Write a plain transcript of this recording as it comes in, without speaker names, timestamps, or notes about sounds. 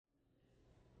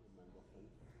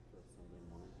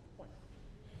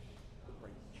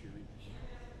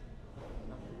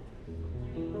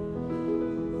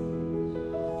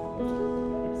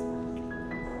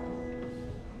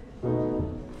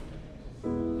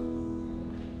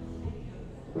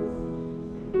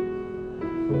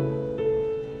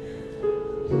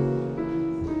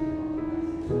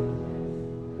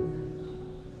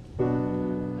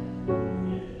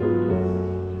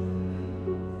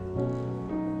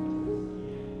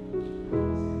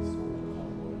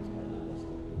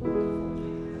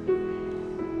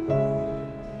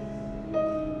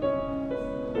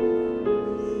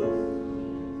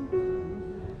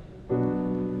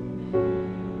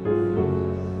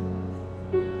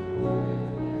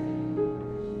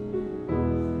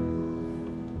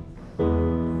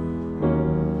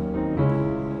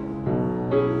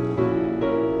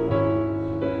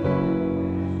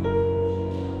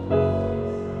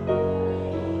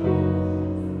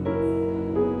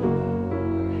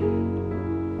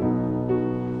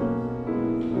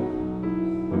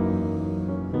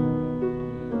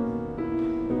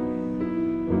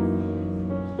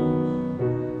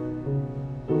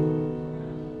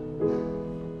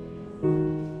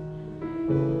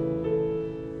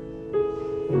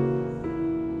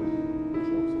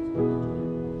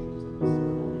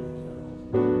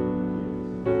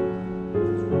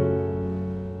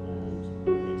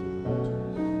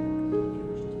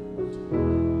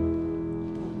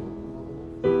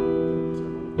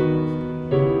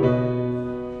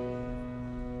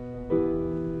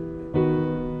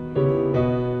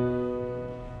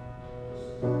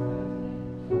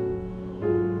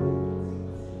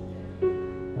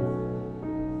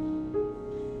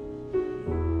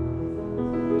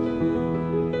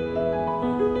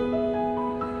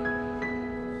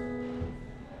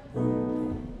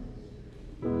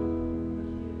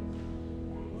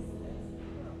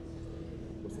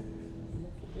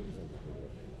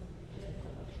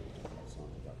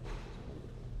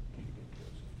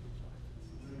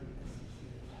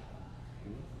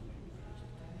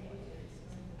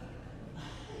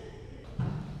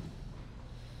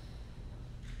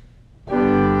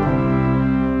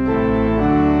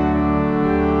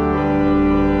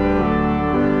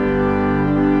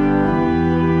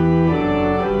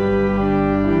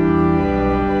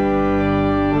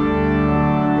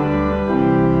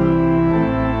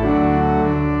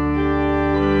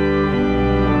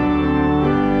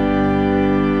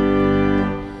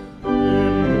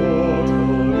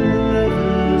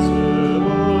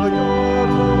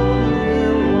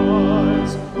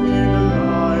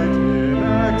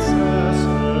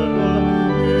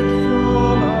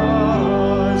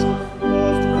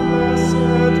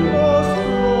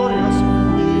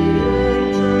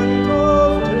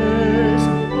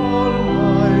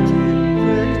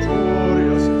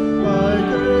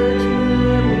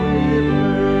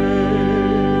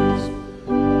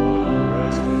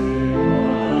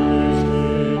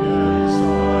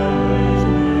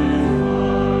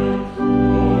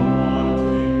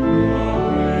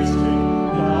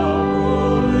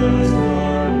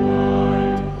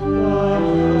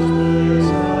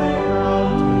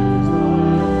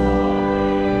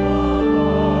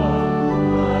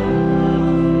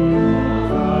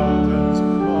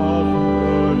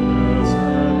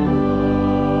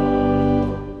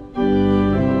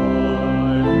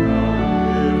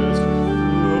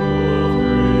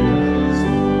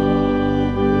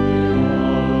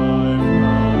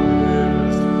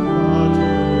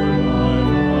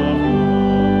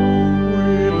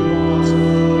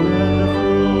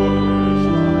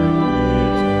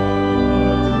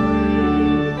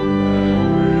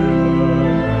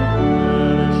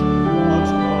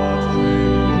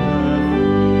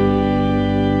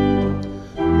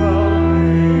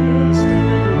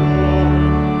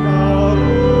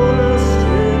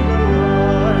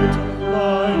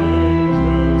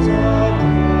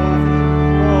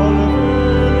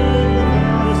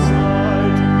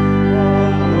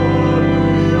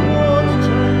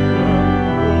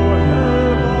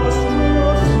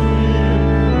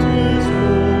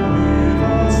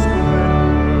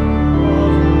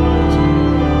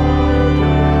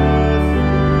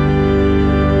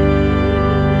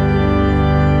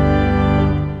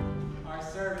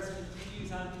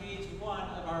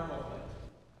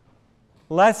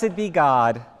Blessed be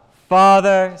God,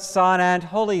 Father, Son, and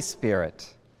Holy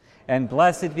Spirit, and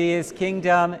blessed be his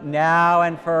kingdom now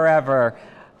and forever.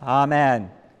 Amen.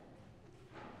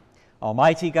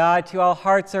 Almighty God, to all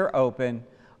hearts are open,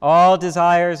 all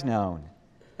desires known,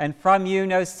 and from you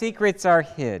no secrets are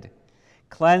hid.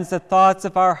 Cleanse the thoughts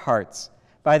of our hearts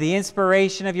by the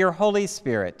inspiration of your Holy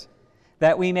Spirit,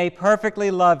 that we may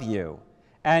perfectly love you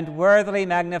and worthily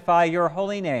magnify your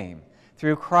holy name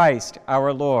through Christ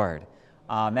our Lord.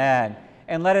 Amen.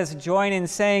 And let us join in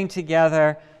saying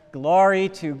together, glory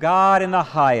to God in the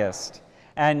highest,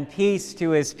 and peace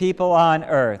to his people on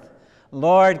earth.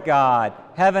 Lord God,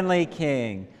 heavenly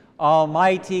King,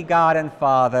 almighty God and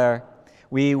Father,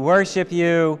 we worship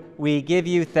you, we give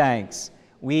you thanks,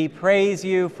 we praise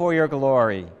you for your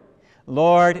glory.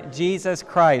 Lord Jesus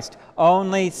Christ,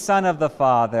 only Son of the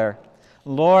Father,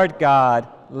 Lord God,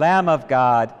 Lamb of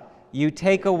God, you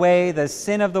take away the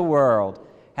sin of the world.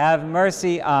 Have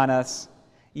mercy on us.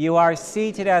 You are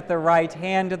seated at the right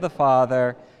hand of the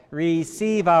Father.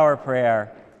 Receive our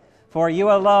prayer. For you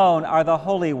alone are the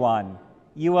Holy One.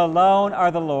 You alone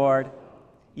are the Lord.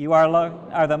 You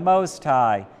are the Most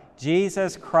High,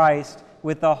 Jesus Christ,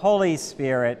 with the Holy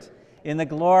Spirit, in the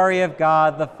glory of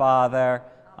God the Father.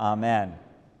 Amen.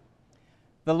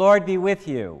 The Lord be with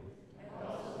you. And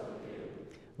also with you.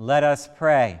 Let us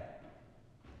pray.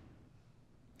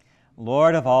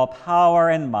 Lord of all power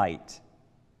and might,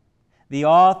 the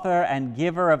author and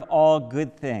giver of all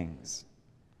good things,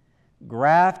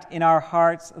 graft in our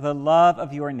hearts the love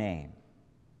of your name.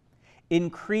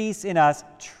 Increase in us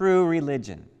true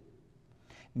religion.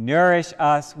 Nourish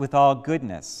us with all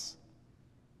goodness,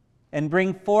 and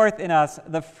bring forth in us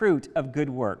the fruit of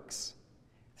good works,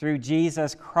 through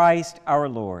Jesus Christ our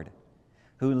Lord,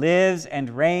 who lives and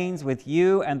reigns with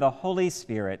you and the Holy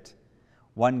Spirit,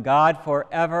 one God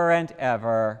forever and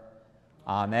ever.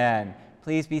 Amen.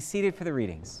 Please be seated for the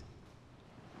readings.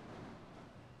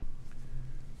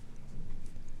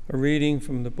 A reading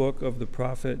from the book of the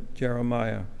prophet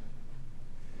Jeremiah.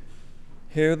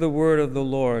 Hear the word of the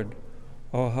Lord,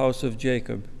 O house of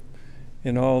Jacob,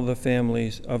 and all the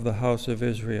families of the house of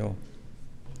Israel.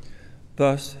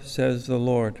 Thus says the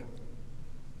Lord,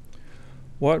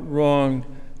 what wrong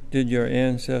did your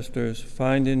ancestors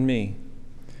find in me,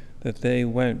 that they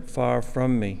went far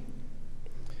from me,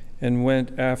 and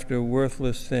went after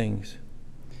worthless things,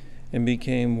 and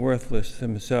became worthless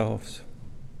themselves?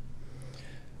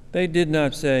 They did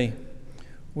not say,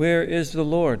 where is the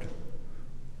Lord,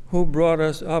 who brought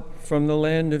us up from the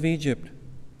land of Egypt,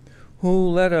 who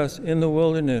led us in the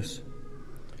wilderness,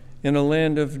 in a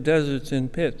land of deserts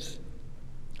and pits,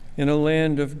 in a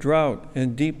land of drought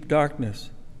and deep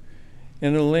darkness,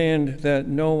 in a land that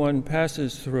no one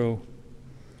passes through,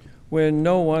 where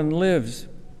no one lives.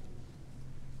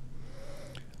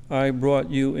 I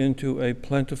brought you into a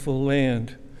plentiful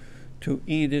land to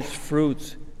eat its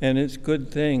fruits and its good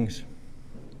things.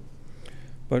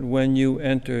 But when you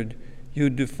entered, you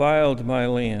defiled my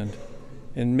land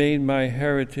and made my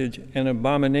heritage an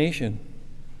abomination.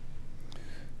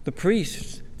 The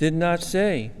priests did not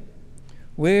say,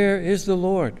 where is the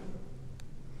Lord?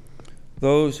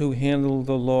 Those who handle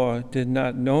the law did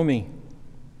not know me.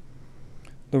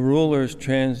 The rulers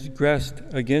transgressed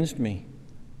against me.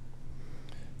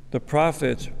 The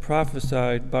prophets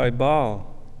prophesied by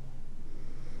Baal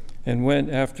and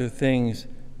went after things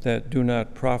that do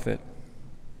not profit.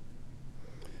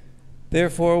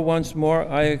 Therefore, once more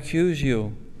I accuse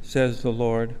you, says the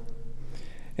Lord,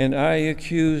 and I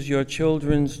accuse your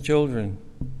children's children.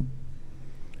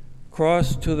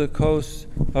 Cross to the coasts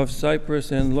of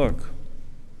Cyprus and look.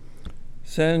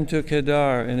 Send to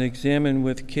Kedar and examine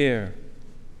with care.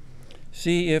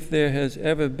 See if there has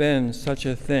ever been such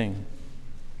a thing.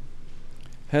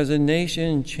 Has a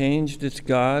nation changed its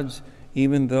gods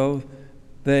even though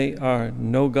they are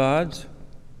no gods?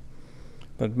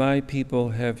 But my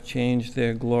people have changed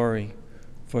their glory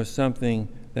for something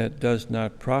that does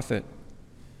not profit.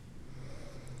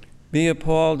 Be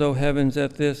appalled, O heavens,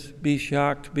 at this. Be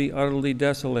shocked, be utterly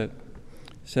desolate,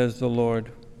 says the Lord.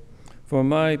 For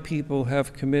my people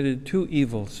have committed two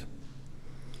evils.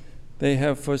 They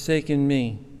have forsaken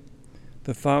me,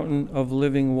 the fountain of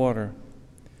living water,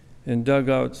 and dug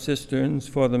out cisterns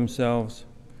for themselves,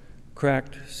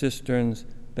 cracked cisterns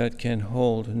that can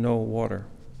hold no water.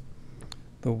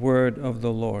 The word of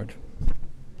the Lord.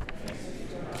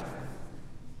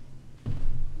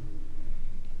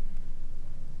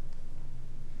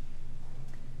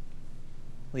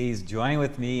 Please join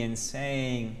with me in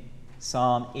saying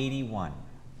Psalm 81.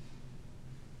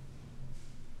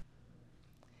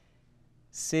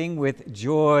 Sing with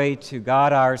joy to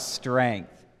God our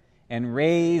strength, and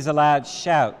raise a loud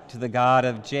shout to the God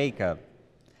of Jacob.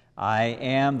 I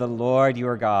am the Lord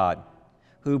your God,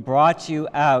 who brought you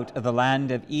out of the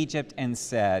land of Egypt and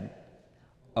said,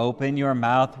 open your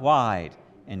mouth wide,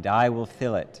 and I will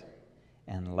fill it.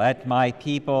 And let my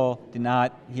people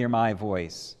not hear my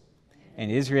voice.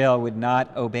 And Israel would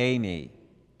not obey me.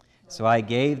 So I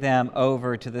gave them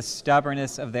over to the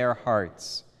stubbornness of their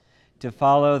hearts, to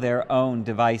follow their own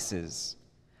devices.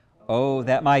 Oh,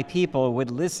 that my people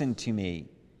would listen to me,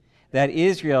 that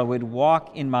Israel would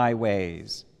walk in my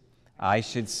ways. I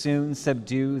should soon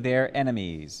subdue their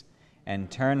enemies and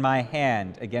turn my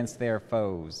hand against their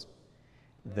foes.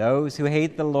 Those who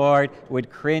hate the Lord would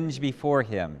cringe before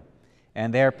him,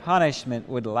 and their punishment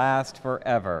would last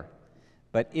forever.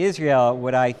 But Israel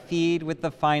would I feed with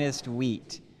the finest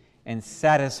wheat and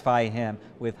satisfy him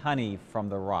with honey from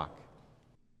the rock.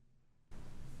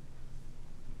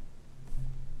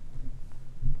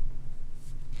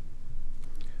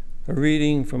 A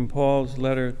reading from Paul's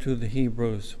letter to the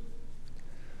Hebrews.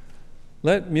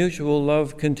 Let mutual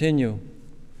love continue.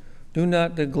 Do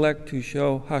not neglect to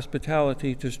show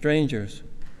hospitality to strangers,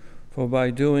 for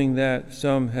by doing that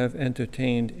some have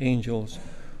entertained angels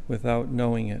without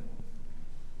knowing it.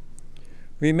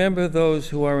 Remember those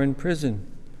who are in prison,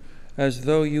 as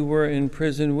though you were in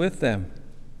prison with them.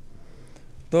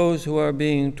 Those who are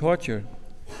being tortured,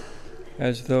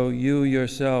 as though you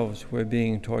yourselves were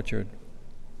being tortured.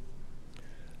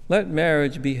 Let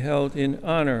marriage be held in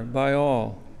honor by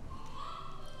all,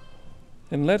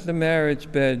 and let the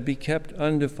marriage bed be kept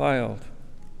undefiled,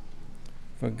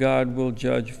 for God will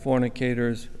judge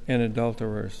fornicators and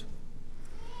adulterers.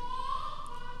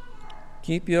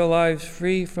 Keep your lives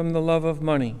free from the love of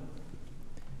money,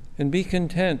 and be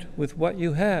content with what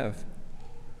you have,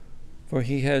 for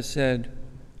he has said,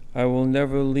 I will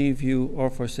never leave you or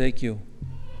forsake you.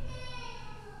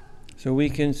 So we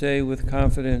can say with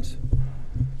confidence,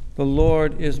 the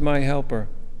Lord is my helper.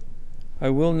 I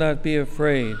will not be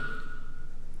afraid.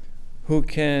 What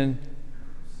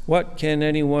can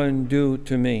anyone do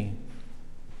to me?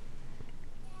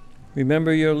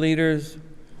 Remember your leaders,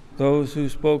 those who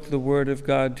spoke the word of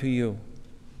God to you.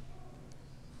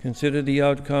 Consider the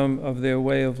outcome of their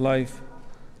way of life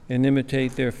and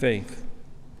imitate their faith.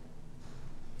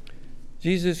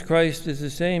 Jesus Christ is the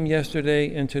same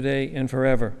yesterday and today and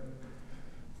forever.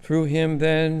 Through him,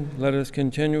 then, let us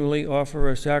continually offer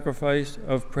a sacrifice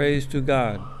of praise to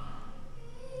God.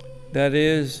 That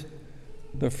is,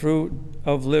 the fruit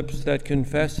of lips that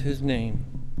confess his name.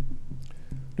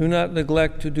 Do not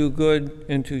neglect to do good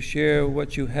and to share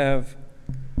what you have,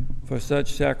 for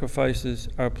such sacrifices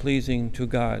are pleasing to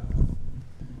God.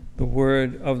 The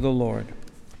word of the Lord.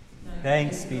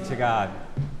 Thanks be to God.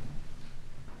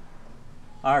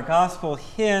 Our gospel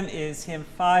hymn is hymn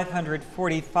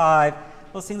 545.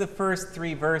 We'll sing the first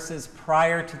 3 verses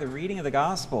prior to the reading of the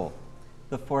gospel,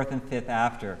 the 4th and 5th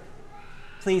after.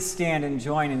 Please stand and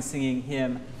join in singing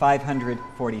hymn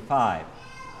 545.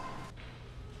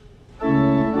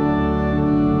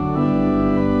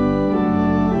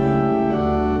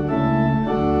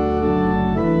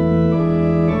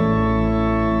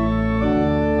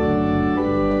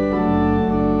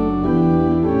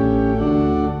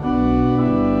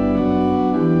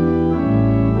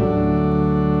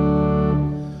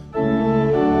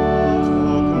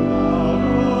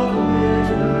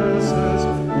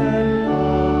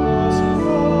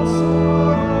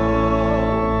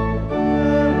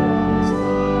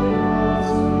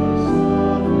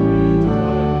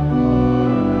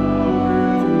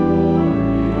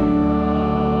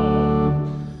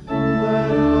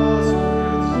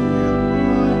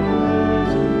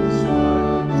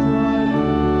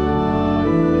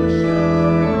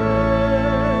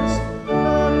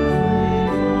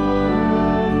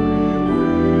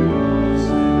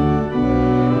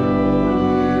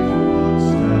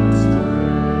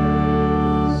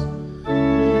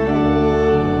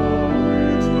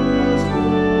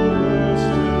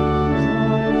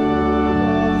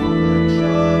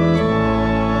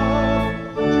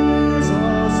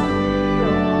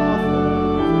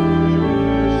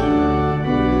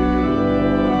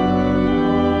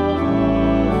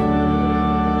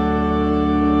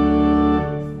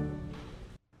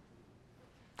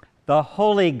 The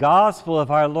Holy Gospel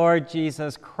of our Lord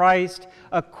Jesus Christ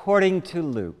according to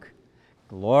Luke.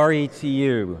 Glory to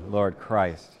you, Lord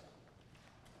Christ.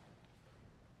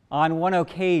 On one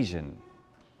occasion,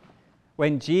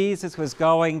 when Jesus was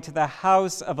going to the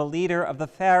house of a leader of the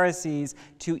Pharisees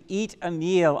to eat a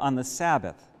meal on the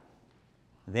Sabbath,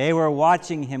 they were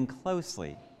watching him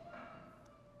closely.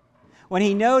 When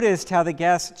he noticed how the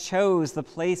guests chose the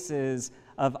places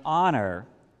of honor,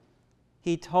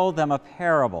 he told them a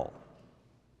parable.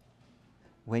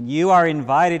 When you are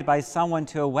invited by someone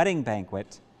to a wedding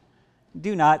banquet,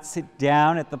 do not sit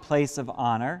down at the place of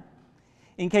honor,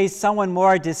 in case someone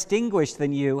more distinguished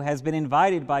than you has been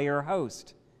invited by your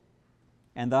host.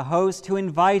 And the host who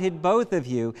invited both of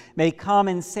you may come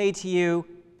and say to you,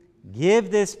 "Give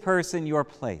this person your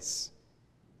place."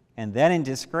 And then in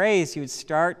disgrace you would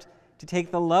start to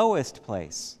take the lowest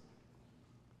place.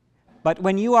 But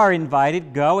when you are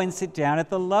invited, go and sit down at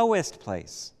the lowest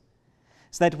place,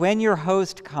 so that when your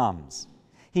host comes,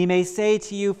 he may say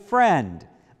to you, "Friend,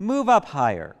 move up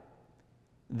higher."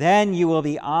 Then you will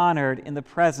be honored in the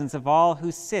presence of all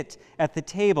who sit at the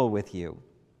table with you.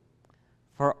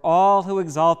 For all who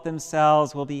exalt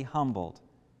themselves will be humbled,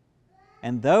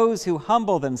 and those who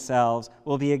humble themselves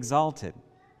will be exalted.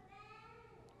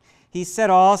 He said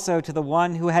also to the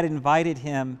one who had invited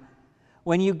him,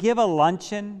 "When you give a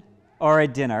luncheon or a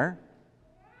dinner,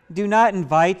 do not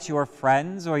invite your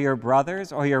friends or your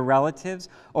brothers or your relatives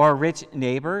or rich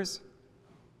neighbors,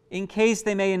 in case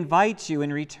they may invite you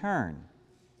in return,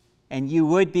 and you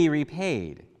would be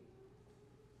repaid.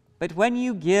 But when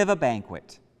you give a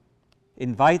banquet,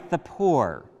 invite the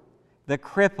poor, the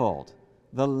crippled,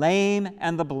 the lame,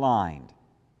 and the blind,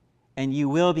 and you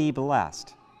will be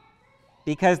blessed,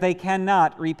 because they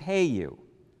cannot repay you.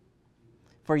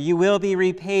 For you will be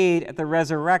repaid at the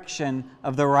resurrection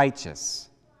of the righteous."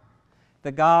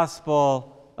 The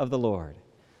Gospel of the Lord.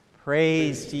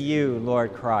 Praise to you,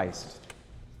 Lord Christ.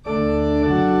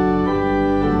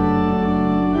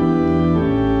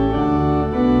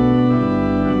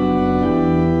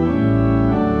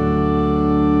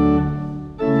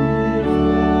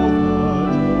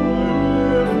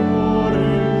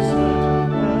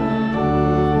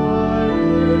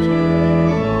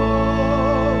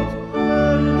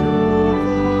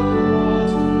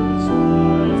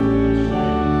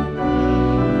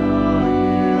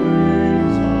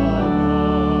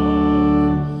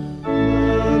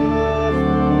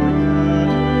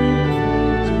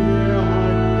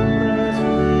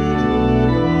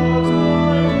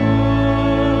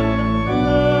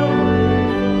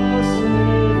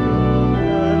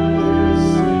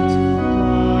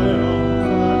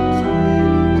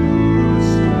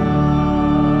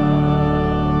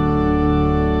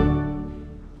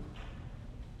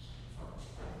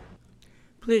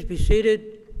 Please be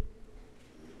seated.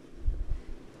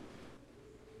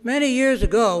 Many years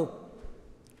ago,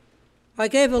 I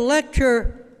gave a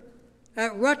lecture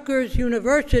at Rutgers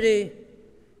University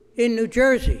in New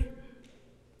Jersey.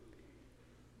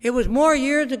 It was more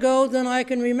years ago than I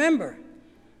can remember.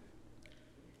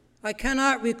 I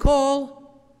cannot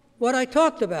recall what I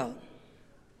talked about.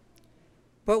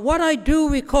 But what I do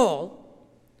recall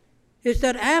is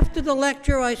that after the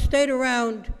lecture, I stayed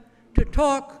around to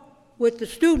talk with the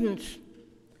students,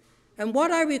 and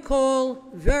what I recall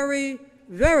very,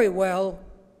 very well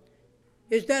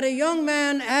is that a young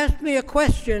man asked me a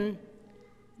question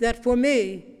that for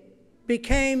me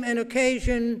became an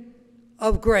occasion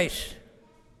of grace.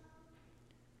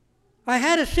 "I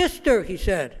had a sister," he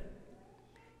said.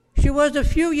 "She was a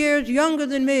few years younger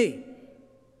than me.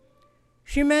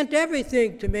 She meant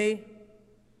everything to me.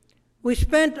 We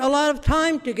spent a lot of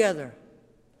time together.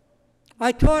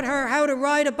 I taught her how to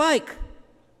ride a bike.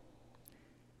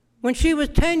 When she was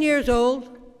 10 years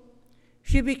old,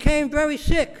 she became very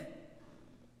sick.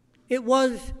 It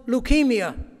was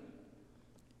leukemia.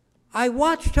 I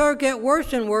watched her get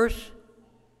worse and worse.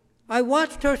 I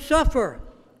watched her suffer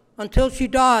until she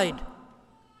died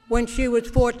when she was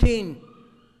 14.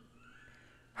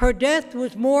 Her death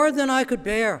was more than I could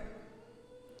bear.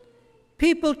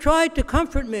 People tried to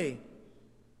comfort me,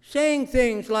 saying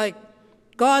things like,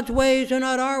 'God's ways are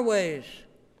not our ways.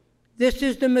 This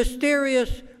is the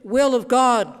mysterious will of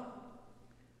God.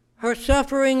 Her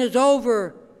suffering is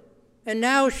over, and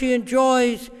now she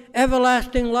enjoys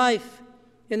everlasting life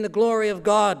in the glory of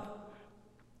God.'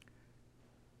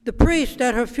 The priest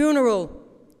at her funeral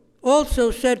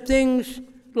also said things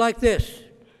like this,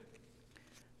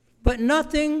 'But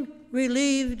nothing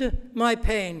relieved my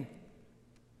pain.'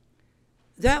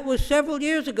 That was several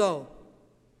years ago,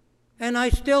 and I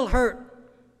still hurt.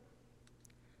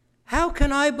 How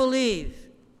can I believe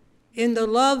in the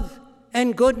love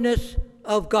and goodness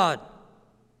of God?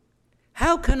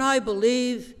 How can I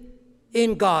believe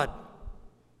in God?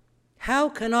 How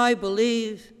can I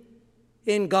believe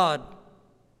in God?"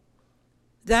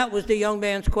 That was the young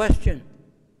man's question.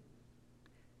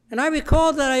 And I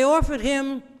recall that I offered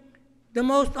him the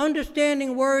most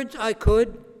understanding words I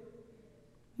could,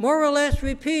 more or less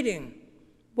repeating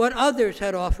what others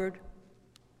had offered.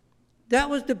 That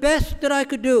was the best that I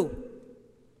could do.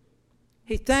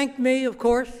 He thanked me, of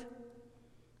course,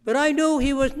 but I knew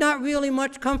he was not really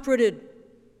much comforted,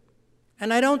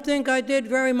 and I don't think I did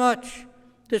very much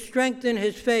to strengthen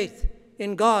his faith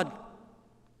in God.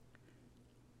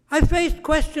 I faced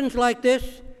questions like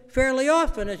this fairly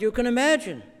often, as you can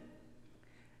imagine,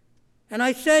 and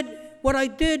I said what I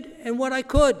did and what I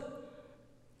could,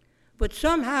 but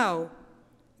somehow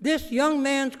this young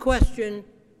man's question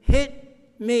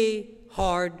hit me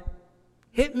hard,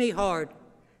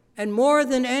 and more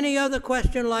than any other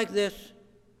question like this,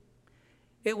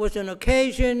 it was an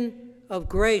occasion of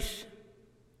grace.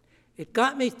 It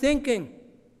got me thinking.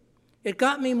 It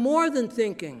got me more than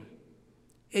thinking.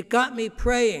 It got me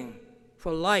praying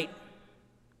for light.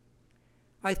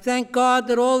 I thank God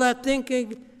that all that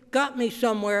thinking got me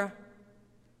somewhere,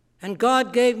 and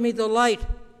God gave me the light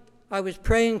I was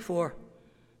praying for.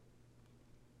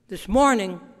 This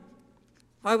morning,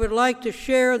 I would like to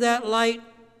share that light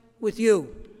with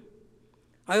you.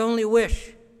 I only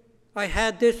wish I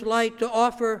had this light to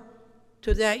offer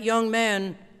to that young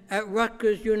man at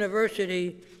Rutgers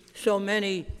University so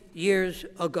many years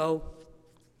ago.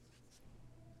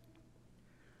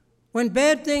 When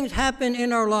bad things happen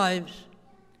in our lives,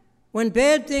 when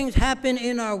bad things happen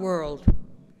in our world,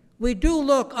 we do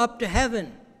look up to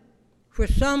heaven for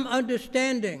some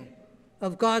understanding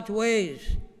of God's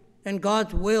ways and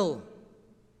God's will.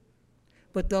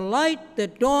 But the light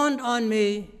that dawned on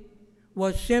me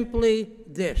was simply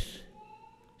this.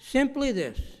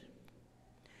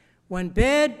 When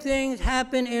bad things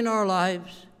happen in our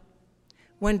lives,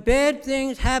 when bad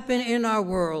things happen in our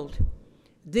world,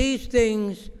 these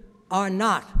things are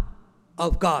not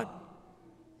of God.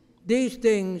 These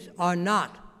things are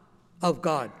not of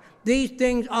God. These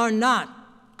things are not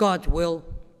God's will.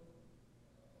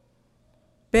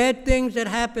 Bad things that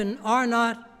happen are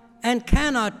not and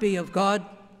cannot be of God.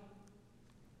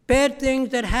 Bad things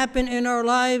that happen in our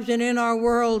lives and in our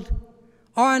world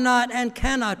are not and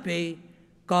cannot be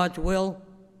God's will.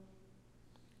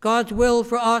 God's will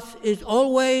for us is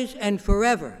always and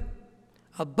forever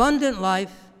abundant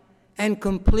life and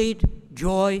complete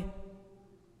joy.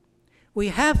 We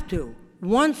have to,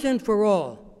 once and for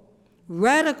all,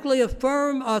 radically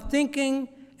affirm our thinking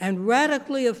and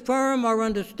radically affirm our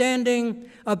understanding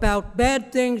about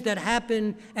bad things that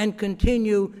happen and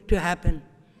continue to happen.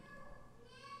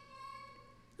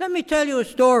 Let me tell you a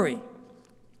story.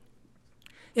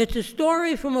 It's a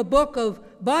story from a book of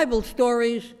Bible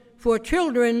stories for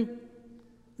children.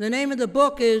 The name of the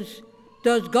book is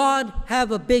Does God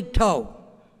Have a Big Toe?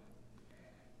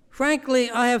 Frankly,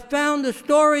 I have found the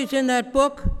stories in that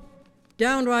book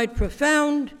downright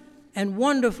profound and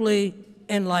wonderfully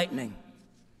enlightening.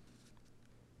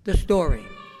 The story.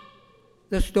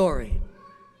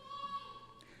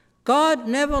 God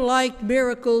never liked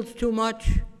miracles too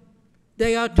much.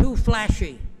 They are too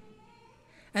flashy,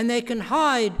 and they can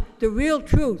hide the real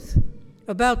truth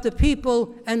about the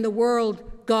people and the world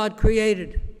God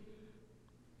created.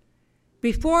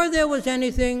 Before there was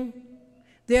anything,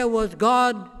 there was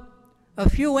God, a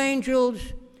few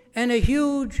angels, and a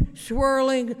huge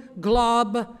swirling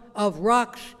glob of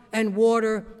rocks and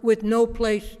water with no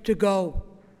place to go.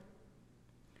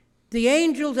 The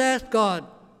angels asked God,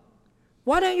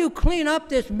 "Why don't you clean up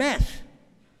this mess?"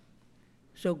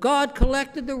 So God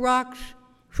collected the rocks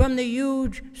from the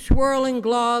huge swirling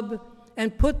glob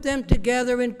and put them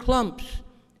together in clumps.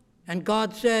 And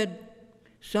God said,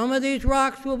 "Some of these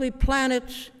rocks will be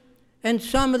planets, and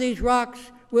some of these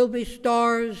rocks will be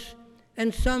stars,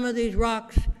 and some of these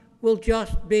rocks will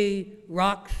just be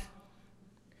rocks."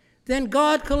 Then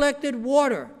God collected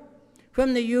water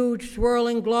from the huge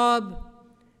swirling glob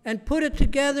and put it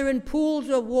together in pools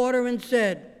of water and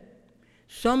said,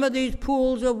 "Some of these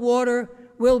pools of water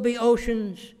will be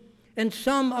oceans, and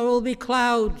some will be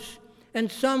clouds,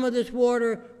 and some of this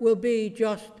water will be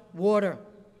just water."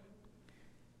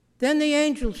 Then the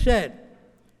angel said,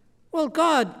 "Well,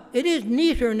 God, it is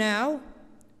neater now,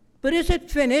 but is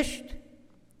it finished?"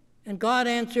 And God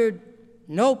answered,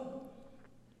 "Nope."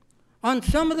 On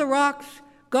some of the rocks,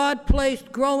 God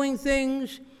placed growing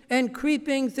things and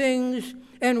creeping things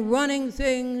and running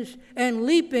things and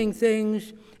leaping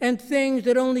things and things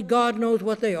that only God knows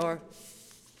what they are.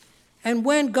 And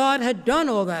when God had done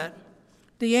all that,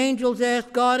 the angels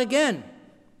asked God again,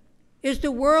 "Is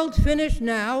the world finished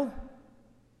now?"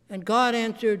 And God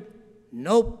answered,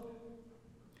 "Nope."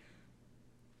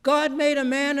 God made a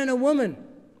man and a woman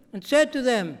and said to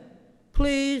them,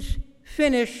 "Please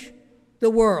finish the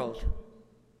world."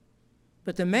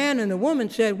 But the man and the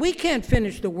woman said, "We can't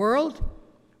finish the world.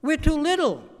 We're too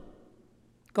little."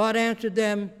 God answered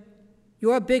them,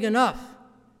 "You're big enough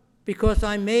because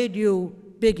I made you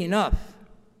big enough.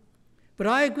 But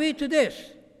I agree to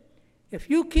this. If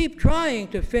you keep trying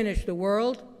to finish the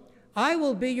world, I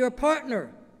will be your partner,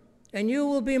 and you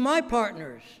will be my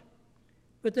partners.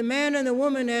 But the man and the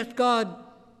woman asked God,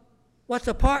 what's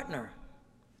a partner?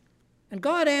 And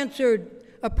God answered,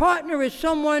 a partner is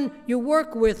someone you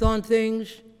work with on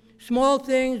things, small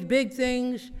things, big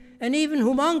things, and even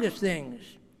humongous things,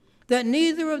 that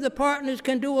neither of the partners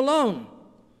can do alone.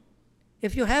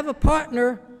 If you have a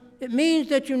partner, it means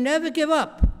that you never give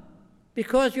up,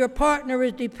 because your partner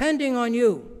is depending on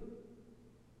you.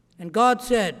 And God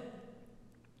said,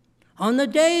 on the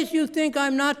days you think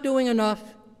I'm not doing enough,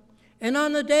 and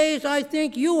on the days I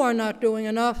think you are not doing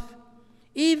enough,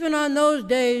 even on those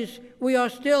days we are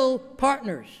still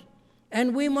partners,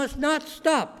 and we must not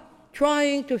stop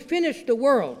trying to finish the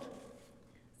world.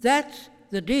 That's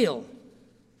the deal.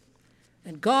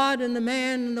 And God and the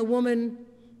man and the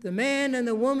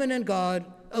woman and God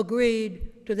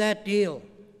agreed to that deal.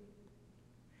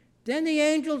 Then the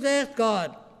angels asked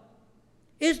God,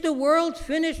 is the world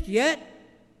finished yet?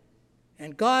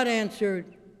 And God answered,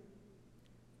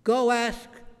 go ask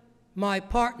my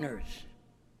partners.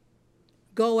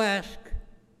 Go ask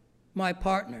my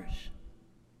partners.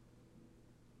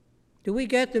 Do we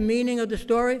get the meaning of the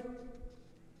story?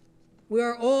 We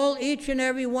are all, each and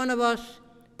every one of us,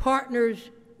 partners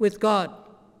with God,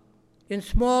 in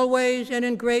small ways and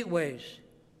in great ways.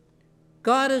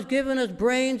 God has given us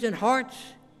brains and hearts,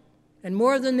 and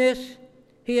more than this,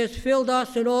 He has filled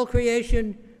us and all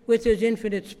creation with His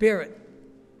infinite Spirit.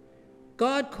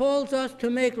 God calls us to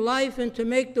make life and to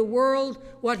make the world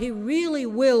what He really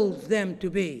wills them to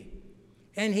be,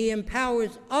 and He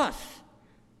empowers us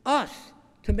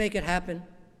to make it happen.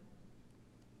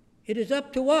 It is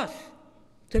up to us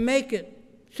to make it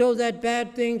so that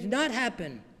bad things not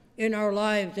happen in our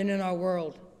lives and in our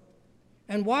world.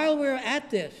 And while we're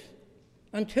at this,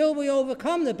 until we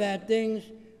overcome the bad things,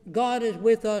 God is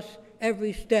with us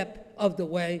every step of the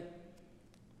way.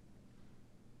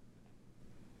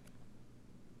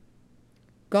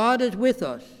 God is with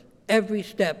us every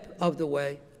step of the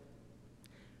way.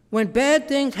 When bad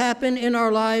things happen in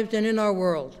our lives and in our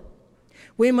world,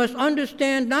 we must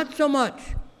understand not so much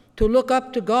to look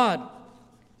up to God,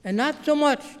 and not so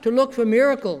much to look for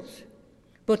miracles,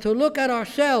 but to look at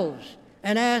ourselves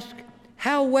and ask,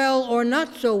 how well or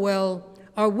not so well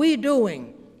are we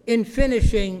doing in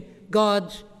finishing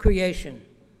God's creation?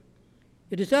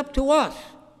 It is up to us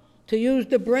to use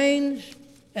the brains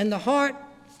and the heart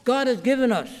God has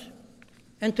given us,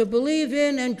 and to believe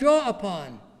in and draw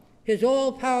upon His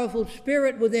all-powerful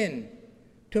Spirit within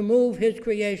to move His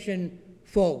creation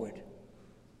forward.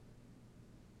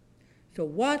 So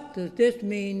what does this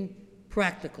mean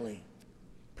practically?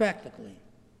 Practically.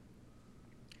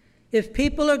 If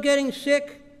people are getting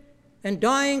sick and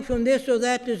dying from this or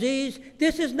that disease,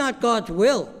 this is not God's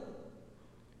will.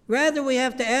 Rather, we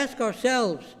have to ask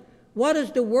ourselves, what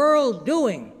is the world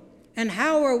doing, and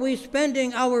how are we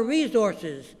spending our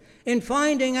resources in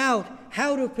finding out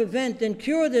how to prevent and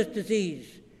cure this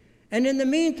disease? And in the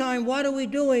meantime, what are we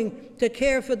doing to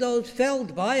care for those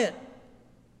felled by it?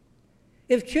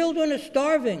 If children are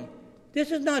starving,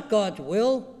 this is not God's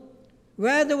will.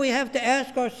 Rather, we have to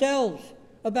ask ourselves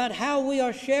about how we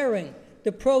are sharing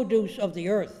the produce of the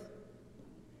earth.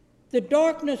 The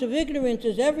darkness of ignorance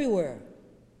is everywhere,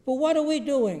 but what are we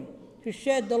doing to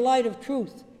shed the light of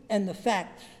truth and the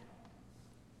facts?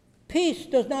 Peace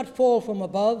does not fall from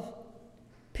above.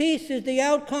 Peace is the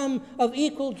outcome of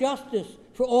equal justice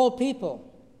for all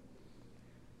people.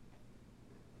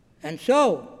 And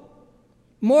so,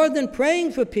 more than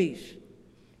praying for peace,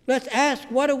 let's ask,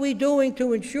 what are we doing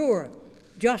to ensure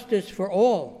justice for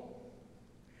all?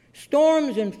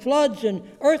 Storms and floods and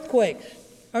earthquakes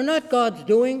are not God's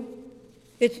doing.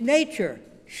 It's nature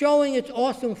showing its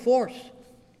awesome force.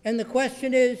 And the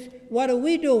question is, what are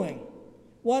we doing?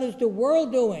 What is the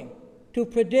world doing to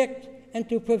predict and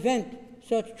to prevent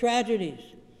such tragedies?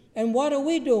 And what are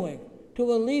we doing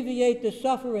to alleviate the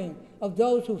suffering of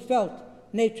those who felt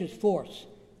nature's force?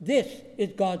 This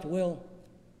is God's will.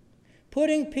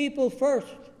 Putting people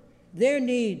first, their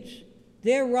needs,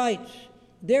 their rights,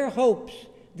 their hopes,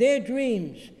 their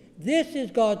dreams, this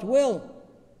is God's will.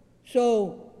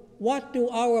 So what do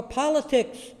our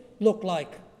politics look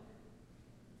like?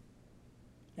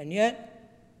 And yet,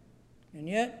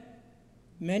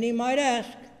 many might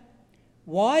ask,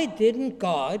 why didn't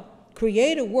God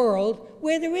create a world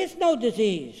where there is no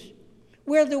disease,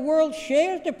 where the world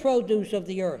shares the produce of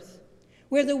the earth,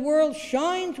 where the world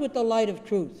shines with the light of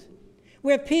truth,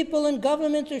 where people and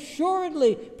governments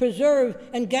assuredly preserve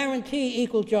and guarantee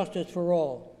equal justice for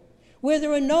all, where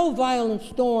there are no violent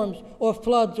storms or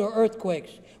floods or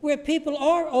earthquakes, where people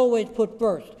are always put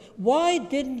first. Why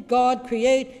didn't God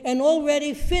create an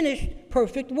already finished,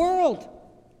 perfect world?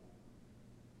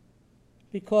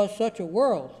 Because such a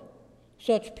world,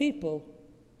 such people,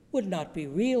 would not be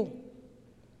real.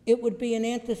 It would be an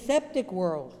antiseptic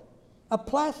world, a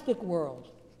plastic world,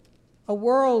 a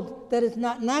world that is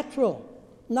not natural,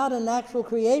 not a natural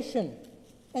creation.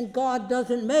 And God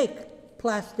doesn't make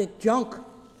plastic junk.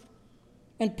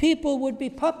 And people would be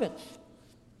puppets.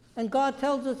 And God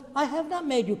tells us, I have not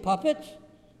made you puppets.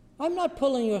 I'm not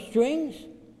pulling your strings.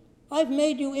 I've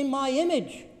made you in my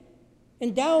image,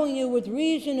 endowing you with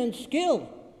reason and skill,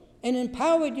 and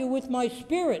empowered you with my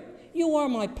spirit. You are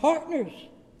my partners.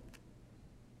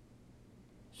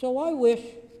 So I wish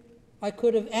I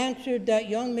could have answered that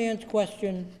young man's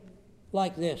question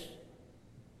like this.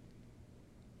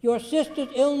 Your sister's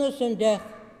illness and death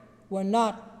were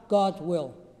not God's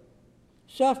will.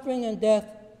 Suffering and death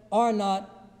are not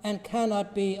and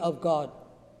cannot be of God.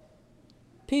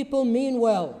 People mean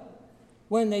well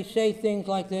when they say things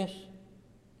like this,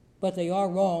 but they are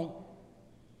wrong.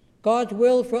 God's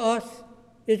will for us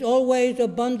is always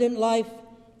abundant life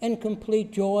and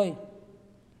complete joy.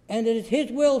 And it is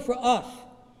His will for us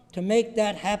to make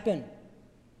that happen,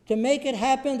 to make it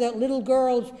happen that little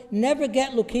girls never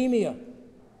get leukemia.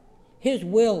 His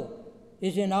will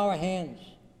is in our hands.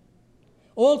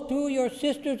 All through your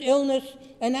sister's illness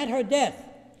and at her death,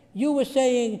 you were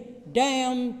saying,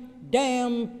 damn,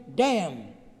 damn, damn.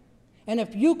 And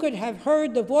if you could have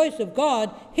heard the voice of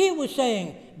God, He was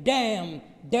saying, damn,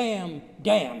 damn,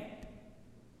 damn.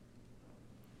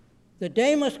 The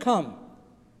day must come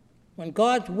when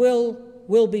God's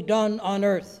will be done on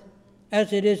earth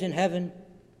as it is in heaven,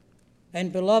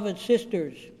 and beloved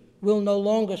sisters will no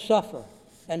longer suffer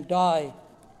and die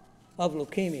of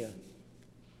leukemia.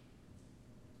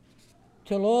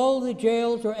 Till all the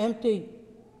jails are empty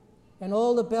and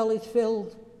all the bellies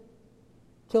filled,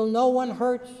 till no one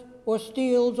hurts or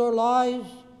steals or lies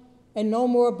and no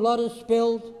more blood is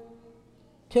spilled,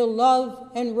 till love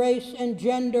and race and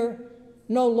gender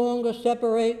no longer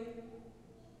separate,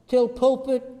 till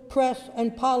pulpit, press,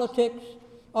 and politics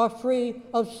are free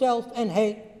of self and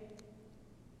hate.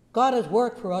 God has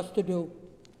work for us to do.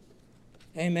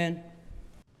 Amen.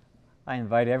 I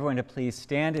invite everyone to please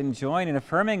stand and join in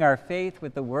affirming our faith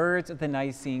with the words of the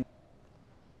Nicene.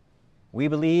 We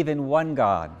believe in one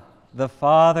God, the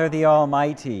Father, the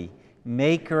Almighty,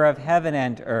 maker of heaven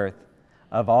and earth,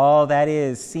 of all that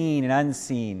is seen and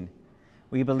unseen.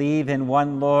 We believe in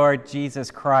one Lord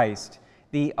Jesus Christ,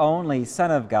 the only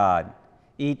Son of God,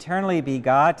 eternally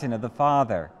begotten of the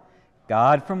Father,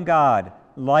 God from God,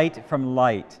 light from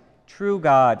light, true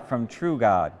God from true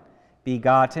God,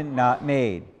 begotten, not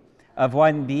made, of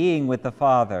one being with the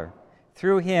Father.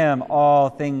 Through Him all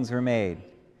things were made.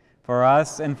 For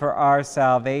us and for our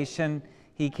salvation,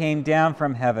 He came down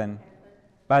from heaven.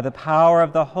 By the power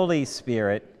of the Holy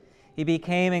Spirit, He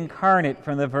became incarnate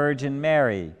from the Virgin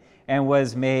Mary and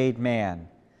was made man.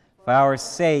 For our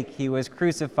sake, He was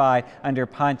crucified under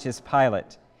Pontius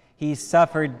Pilate. He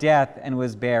suffered death and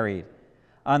was buried.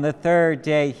 On the third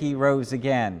day, He rose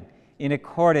again, in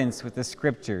accordance with the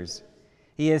Scriptures.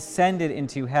 He ascended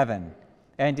into heaven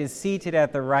and is seated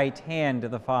at the right hand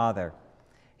of the Father.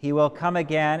 He will come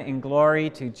again in glory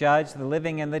to judge the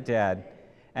living and the dead,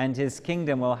 and His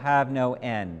kingdom will have no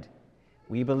end.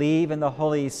 We believe in the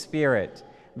Holy Spirit,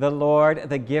 the Lord,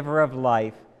 the giver of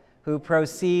life, who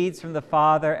proceeds from the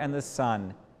Father and the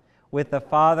Son. With the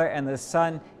Father and the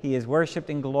Son, He is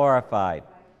worshiped and glorified.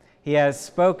 He has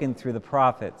spoken through the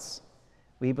prophets.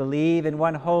 We believe in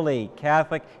one holy,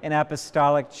 Catholic, and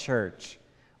Apostolic Church.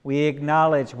 We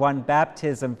acknowledge one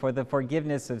baptism for the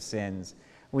forgiveness of sins.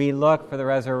 We look for the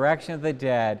resurrection of the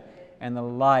dead and the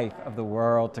life of the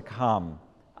world to come.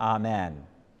 Amen.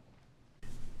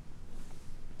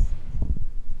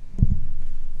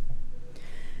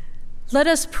 Let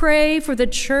us pray for the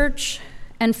Church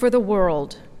and for the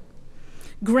world.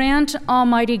 Grant,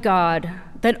 Almighty God,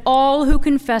 that all who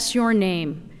confess your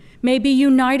name may be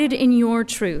united in your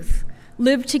truth,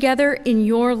 live together in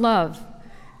your love,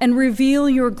 and reveal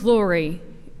your glory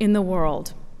in the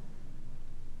world.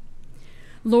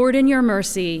 Lord, in your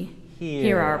mercy,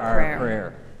 hear our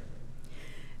prayer.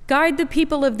 Guide the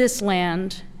people of this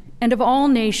land and of all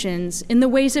nations in the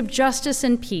ways of justice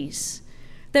and peace,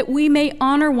 that we may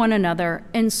honor one another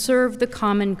and serve the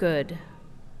common good.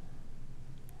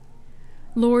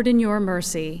 Lord, in your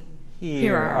mercy,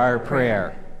 hear our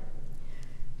prayer.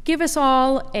 Give us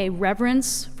all a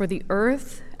reverence for the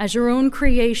earth as your own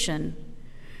creation,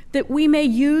 that we may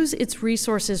use its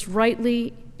resources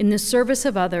rightly in the service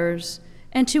of others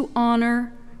and to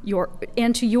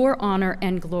your honor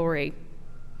and glory.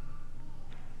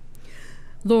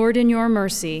 Lord, in your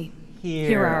mercy,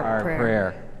 hear our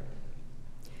prayer.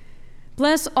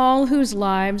 Bless all whose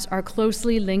lives are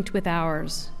closely linked with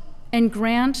ours, and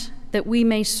grant that we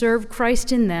may serve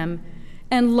Christ in them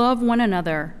and love one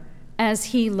another as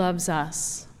he loves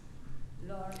us.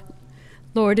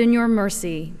 Lord, in your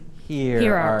mercy,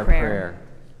 hear our prayer.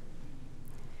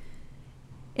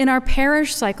 In our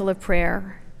parish cycle of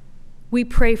prayer, we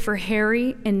pray for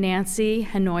Harry and Nancy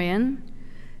Hanoyan,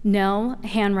 Nell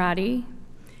Hanratty,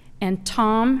 and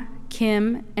Tom,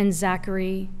 Kim, and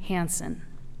Zachary Hansen.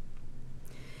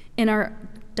 In our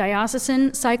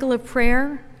diocesan cycle of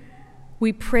prayer,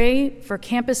 we pray for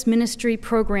campus ministry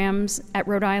programs at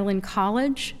Rhode Island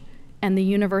College and the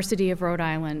University of Rhode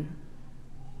Island.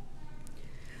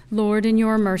 Lord, in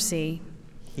your mercy,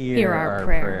 hear our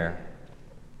prayer.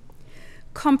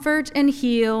 Comfort and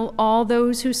heal all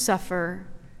those who suffer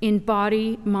in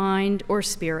body, mind, or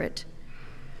spirit.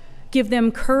 Give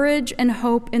them courage and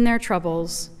hope in their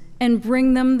troubles, and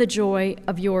bring them the joy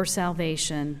of your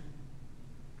salvation.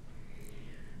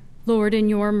 Lord, in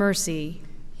your mercy,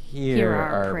 hear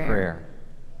our prayer.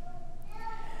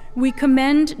 We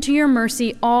commend to your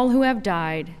mercy all who have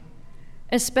died,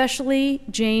 especially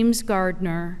James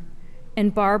Gardner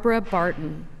and Barbara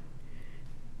Barton,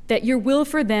 that your will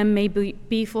for them may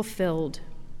be fulfilled.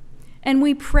 And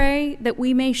we pray that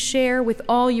we may share with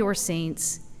all your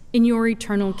saints in your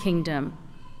eternal kingdom.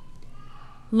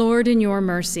 Lord, in your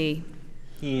mercy,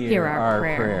 hear our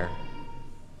prayer.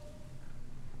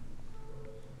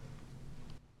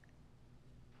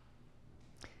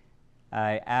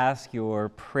 I ask your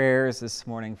prayers this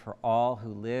morning for all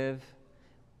who live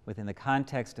within the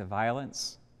context of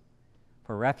violence,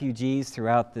 for refugees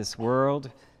throughout this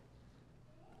world.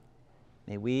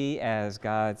 May we, as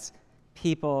God's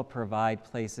people, provide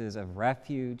places of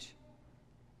refuge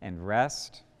and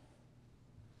rest.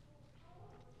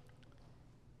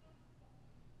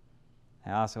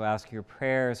 I also ask your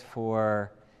prayers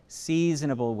for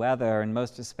seasonable weather, and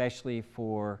most especially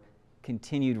for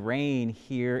continued rain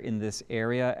here in this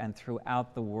area and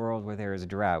throughout the world where there is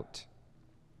drought.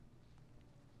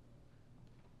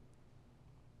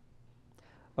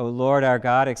 O Lord our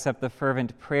God, accept the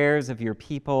fervent prayers of your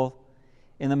people.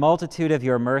 In the multitude of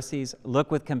your mercies,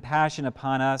 look with compassion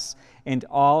upon us and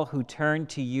all who turn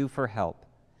to you for help.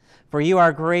 For you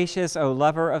are gracious, O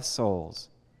lover of souls,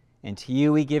 and to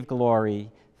you we give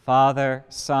glory, Father,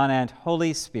 Son, and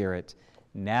Holy Spirit,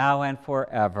 now and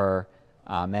forever.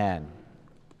 Amen.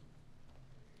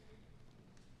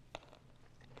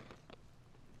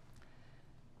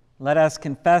 Let us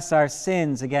confess our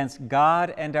sins against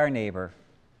God and our neighbor.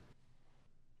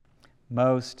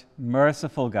 Most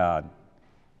merciful God,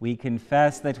 we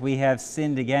confess that we have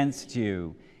sinned against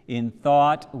you in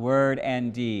thought, word,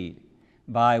 and deed,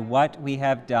 by what we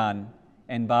have done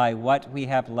and by what we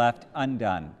have left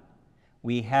undone.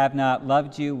 We have not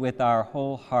loved you with our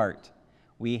whole heart.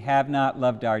 We have not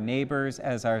loved our neighbors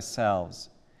as ourselves.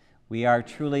 We are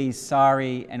truly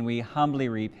sorry, and we humbly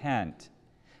repent.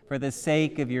 For the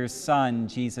sake of your Son,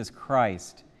 Jesus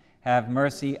Christ, have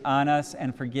mercy on us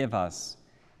and forgive us,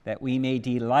 that we may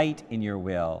delight in your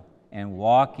will and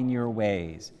walk in your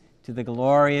ways, to the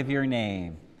glory of your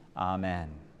name. Amen.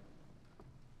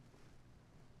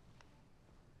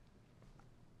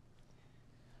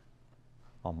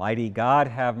 Almighty God,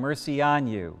 have mercy on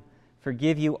you,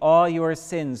 forgive you all your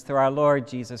sins through our Lord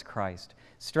Jesus Christ,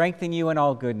 strengthen you in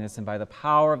all goodness, and by the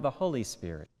power of the Holy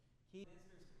Spirit.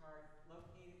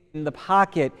 In the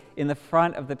pocket in the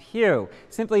front of the pew.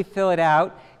 Simply fill it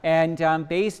out, and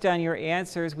based on your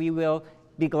answers, we will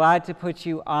be glad to put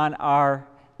you on our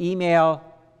email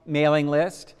mailing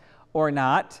list or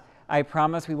not. I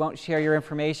promise we won't share your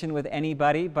information with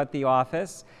anybody but the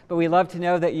office, but we love to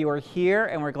know that you are here,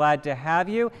 and we're glad to have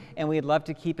you, and we'd love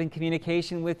to keep in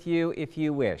communication with you if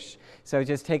you wish. So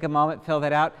just take a moment, fill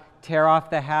that out, tear off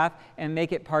the half, and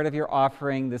make it part of your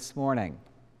offering this morning.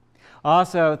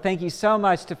 Also, thank you so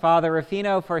much to Father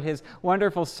Ruffino for his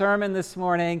wonderful sermon this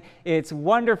morning. It's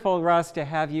wonderful, Russ, to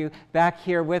have you back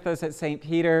here with us at St.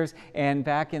 Peter's and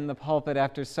back in the pulpit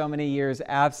after so many years'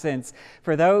 absence.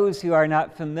 For those who are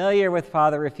not familiar with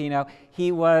Father Ruffino,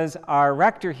 he was our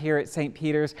rector here at St.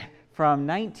 Peter's from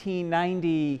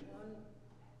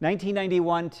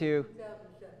 1991 to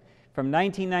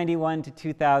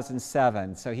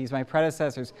 2007. So he's my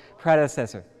predecessor's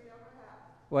predecessor.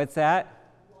 What's that?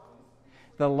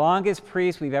 The longest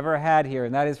priest we've ever had here,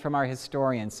 and that is from our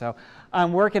historian. So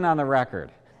I'm working on the record.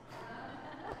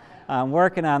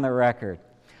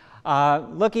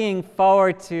 Looking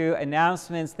forward to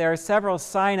announcements, there are several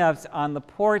sign-ups on the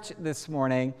porch this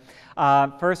morning.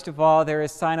 First of all, there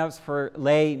is sign-ups for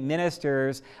lay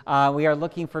ministers. We are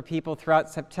looking for people throughout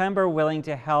September willing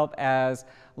to help as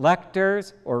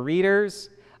lectors or readers,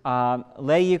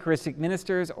 lay Eucharistic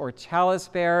ministers or chalice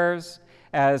bearers,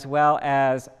 as well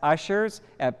as ushers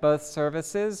at both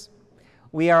services.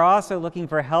 We are also looking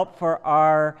for help for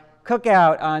our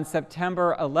cookout on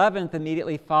September 11th,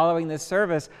 immediately following this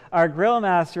service. Our grill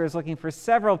master is looking for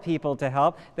several people to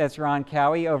help. That's Ron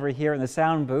Cowie over here in the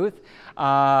sound booth.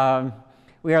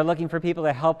 We are looking for people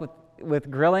to help with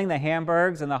grilling the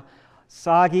hamburgers and the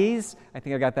soggies, I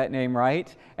think I got that name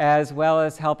right, as well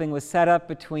as helping with setup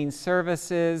between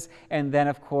services, and then,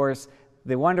 of course,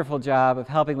 the wonderful job of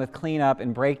helping with cleanup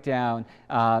and breakdown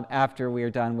after we are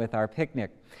done with our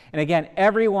picnic. And again,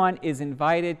 everyone is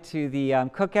invited to the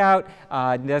cookout.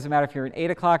 It doesn't matter if you're at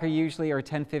 8 o'clock or usually or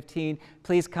 10:15.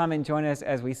 Please come and join us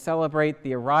as we celebrate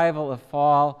the arrival of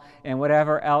fall and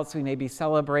whatever else we may be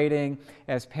celebrating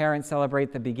as parents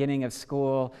celebrate the beginning of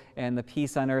school and the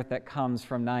peace on earth that comes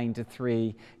from 9 to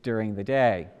 3 during the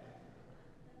day.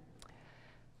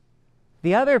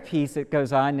 The other piece that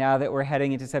goes on now that we're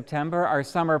heading into September, our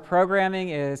summer programming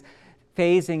is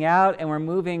phasing out, and we're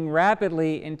moving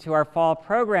rapidly into our fall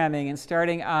programming. And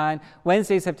starting on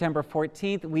Wednesday, September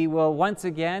 14th, we will once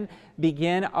again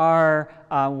begin our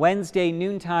Wednesday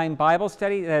noontime Bible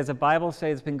study. That is a Bible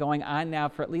study that's been going on now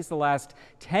for at least the last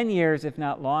 10 years, if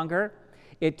not longer.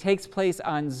 It takes place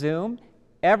on Zoom.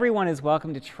 Everyone is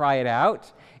welcome to try it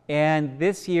out. And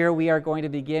this year, we are going to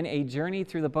begin a journey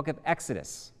through the book of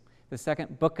Exodus, the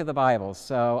second book of the Bible.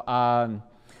 So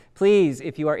please,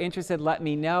 if you are interested, let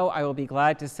me know. I will be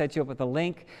glad to set you up with a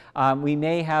link. We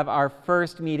may have our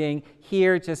first meeting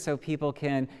here just so people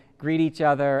can greet each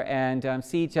other and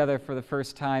see each other for the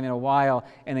first time in a while,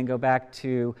 and then go back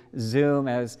to Zoom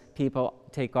as people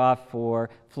take off for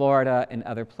Florida and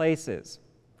other places.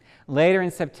 Later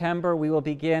in September, we will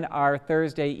begin our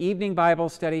Thursday evening Bible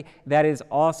study. That is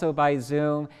also by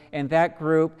Zoom, and that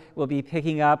group will be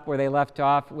picking up where they left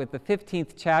off with the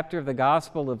 15th chapter of the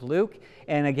Gospel of Luke.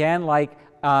 And again, like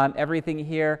everything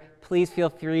here, please feel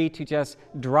free to just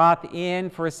drop in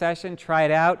for a session, try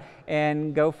it out,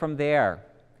 and go from there.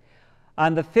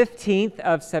 On the 15th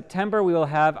of September, we will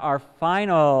have our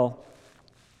final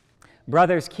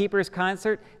Brothers Keepers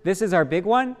concert. This is our big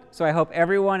one, so I hope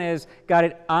everyone has got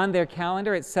it on their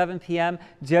calendar at 7 p.m.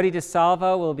 Jody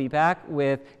DeSalvo will be back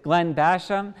with Glenn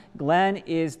Basham. Glenn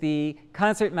is the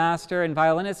concert master and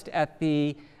violinist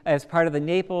as part of the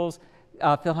Naples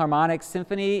Philharmonic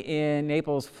Symphony in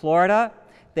Naples, Florida.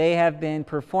 They have been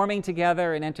performing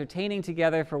together and entertaining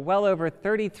together for well over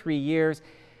 33 years.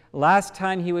 Last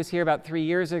time he was here about 3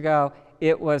 years ago,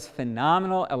 it was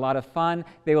phenomenal, a lot of fun.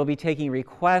 They will be taking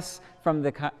requests from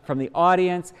the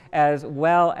audience, as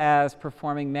well as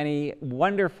performing many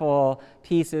wonderful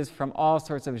pieces from all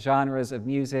sorts of genres of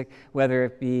music, whether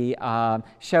it be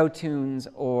show tunes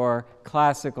or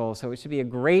classical. So it should be a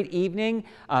great evening,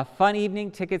 a fun evening.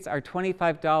 Tickets are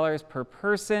 $25 per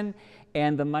person,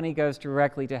 and the money goes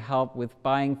directly to help with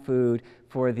buying food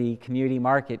for the community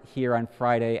market here on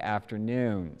Friday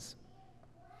afternoons.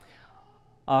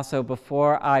 Also,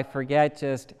 before I forget,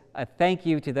 just a thank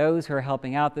you to those who are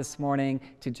helping out this morning,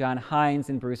 to John Hines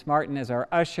and Bruce Martin as our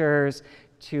ushers,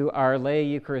 to our lay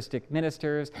Eucharistic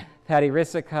ministers, Patty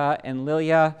Risica and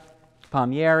Lilia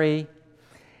Palmieri,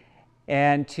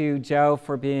 and to Joe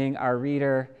for being our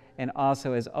reader, and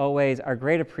also, as always, our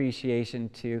great appreciation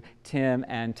to Tim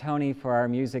and Tony for our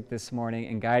music this morning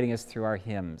and guiding us through our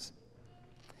hymns.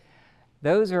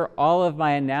 Those are all of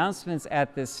my announcements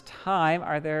at this time.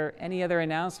 Are there any other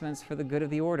announcements for the good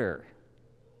of the order?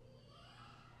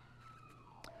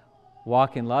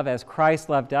 Walk in love as Christ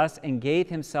loved us and gave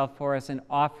himself for us an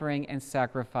offering and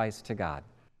sacrifice to God.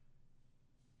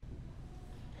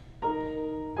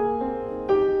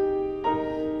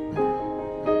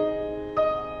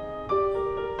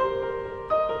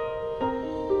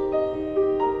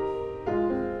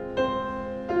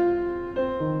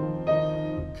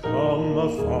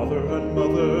 Father and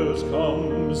mothers,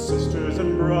 come, sisters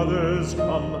and brothers,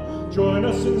 come, join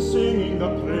us in singing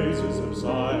the praises of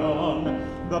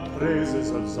Zion, the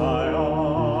praises of Zion.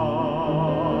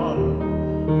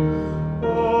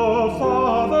 Oh,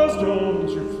 fathers, don't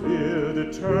you fear,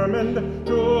 determined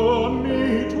to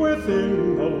meet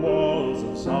within the walls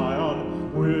of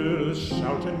Zion. We'll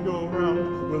shout and go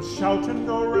round, we'll shout and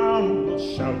go round,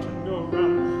 we'll shout and go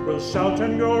round, we'll shout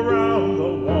and go round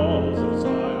the walls of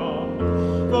Zion,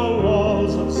 the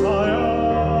walls of Zion.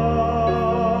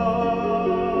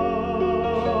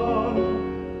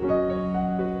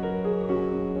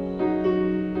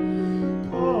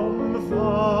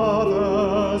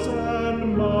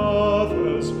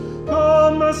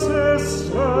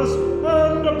 sisters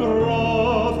and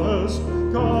brothers,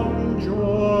 come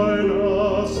join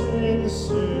us in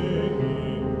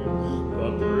singing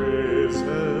the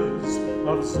praises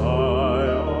of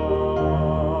Zion.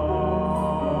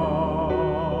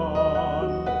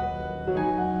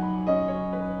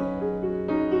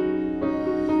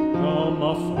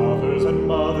 Come, fathers and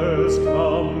mothers,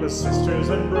 come, sisters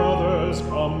and brothers,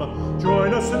 come,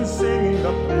 join us in singing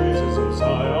the praises of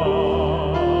Zion.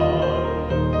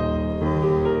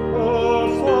 Oh,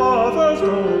 fathers,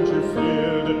 don't you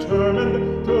feel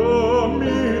determined to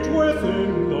meet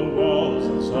within the walls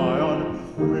of Zion?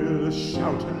 We'll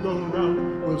shout and go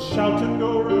round, we'll shout and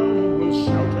go round, we'll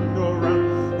shout and go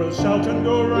round, we'll shout and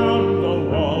go round the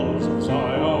walls of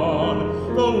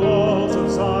Zion, the walls of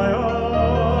Zion.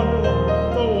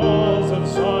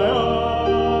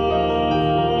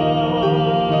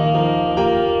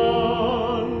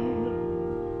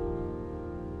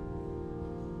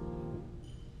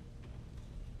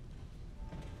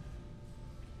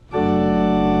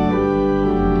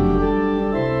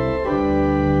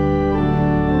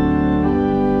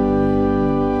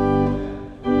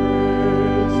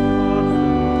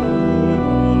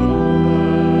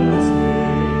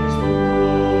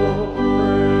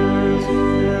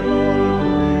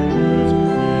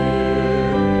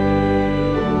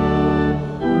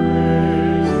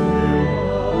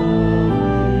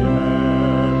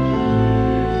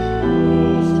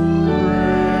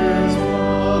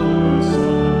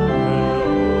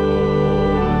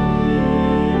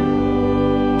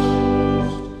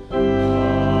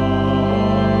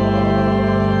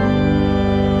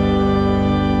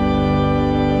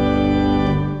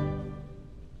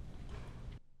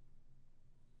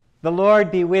 The Lord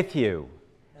be with you,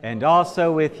 and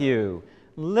also with you.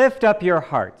 Lift up your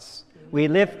hearts. We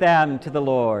lift them to the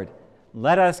Lord.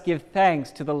 Let us give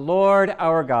thanks to the Lord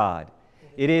our God.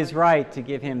 It is right to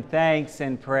give him thanks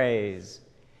and praise.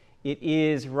 It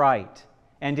is right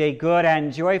and a good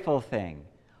and joyful thing,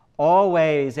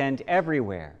 always and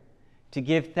everywhere, to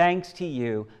give thanks to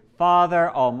you, Father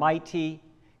Almighty,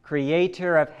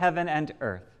 Creator of heaven and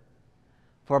earth.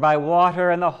 For by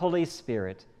water and the Holy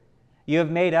Spirit, you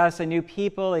have made us a new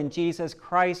people in Jesus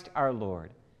Christ our Lord,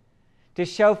 to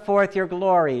show forth your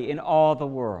glory in all the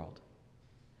world.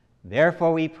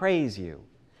 Therefore we praise you,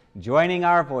 joining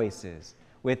our voices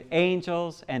with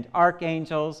angels and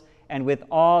archangels and with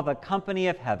all the company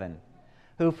of heaven,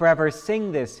 who forever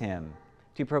sing this hymn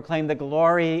to proclaim the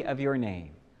glory of your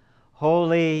name.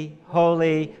 Holy,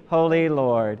 holy, holy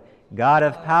Lord, God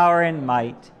of power and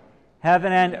might,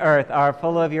 heaven and earth are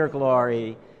full of your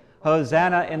glory.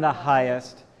 Hosanna in the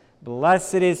highest.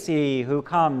 Blessed is he who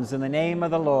comes in the name of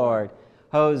the Lord.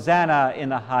 Hosanna in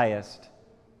the highest.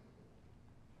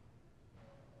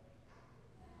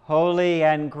 Holy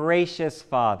and gracious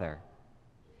Father,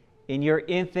 in your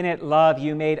infinite love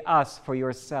you made us for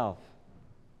yourself.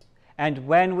 And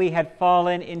when we had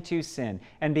fallen into sin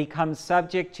and become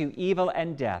subject to evil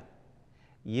and death,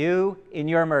 you, in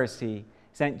your mercy,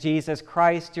 sent Jesus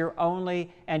Christ, your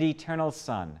only and eternal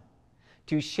Son,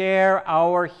 to share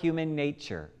our human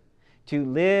nature, to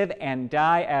live and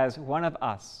die as one of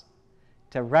us,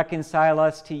 to reconcile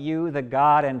us to you, the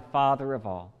God and Father of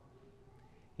all.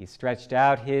 He stretched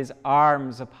out his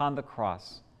arms upon the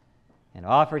cross and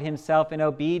offered himself in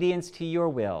obedience to your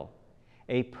will,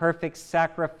 a perfect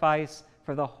sacrifice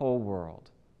for the whole world.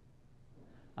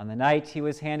 On the night he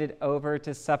was handed over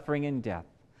to suffering and death,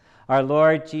 our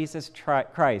Lord Jesus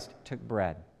Christ took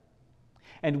bread.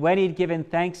 And when he'd given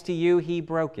thanks to you, he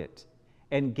broke it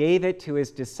and gave it to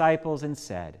his disciples and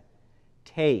said,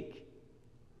 "Take,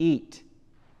 eat.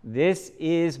 This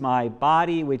is my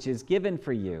body which is given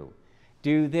for you.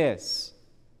 Do this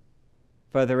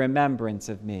for the remembrance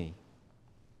of me."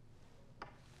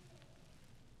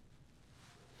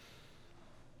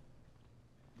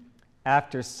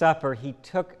 After supper, he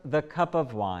took the cup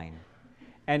of wine,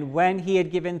 and when he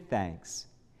had given thanks,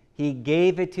 he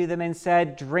gave it to them and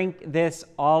said, "Drink this,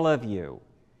 all of you.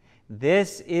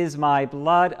 This is my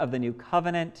blood of the new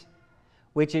covenant,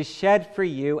 which is shed for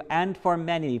you and for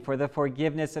many for the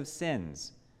forgiveness of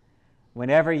sins.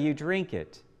 Whenever you drink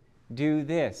it, do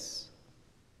this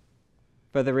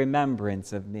for the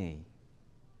remembrance of me."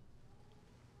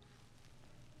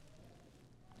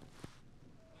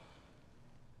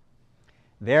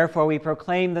 Therefore we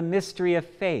proclaim the mystery of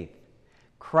faith.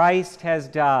 Christ has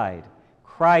died.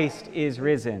 Christ is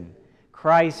risen.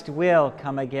 Christ will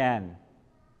come again.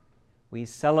 We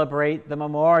celebrate the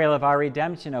memorial of our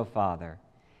redemption, O Father,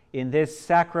 in this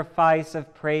sacrifice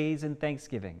of praise and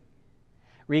thanksgiving.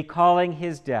 Recalling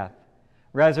his death,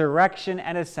 resurrection,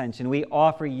 and ascension, we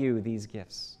offer you these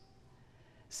gifts.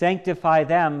 Sanctify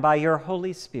them by your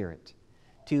Holy Spirit,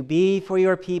 to be for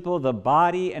your people the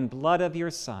body and blood of your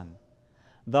Son,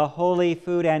 the holy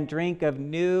food and drink of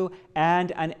new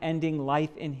and unending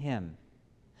life in him.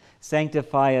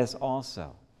 Sanctify us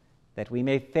also, that we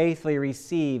may faithfully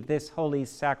receive this holy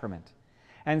sacrament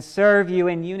and serve you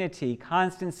in unity,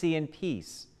 constancy, and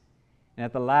peace. And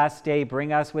at the last day,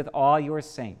 bring us with all your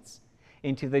saints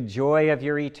into the joy of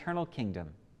your eternal kingdom.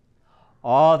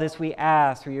 All this we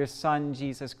ask through your Son,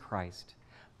 Jesus Christ,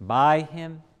 by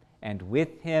him and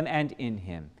with him and in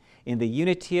him, in the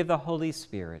unity of the Holy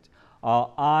Spirit.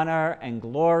 All honor and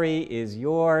glory is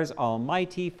yours,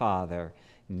 Almighty Father,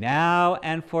 now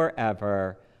and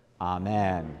forever.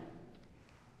 Amen.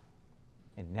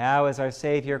 And now, as our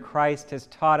Savior Christ has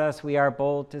taught us, we are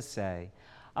bold to say,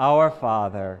 Our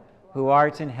Father, who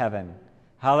art in heaven,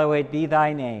 hallowed be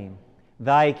thy name.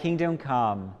 Thy kingdom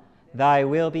come, thy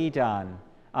will be done,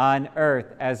 on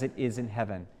earth as it is in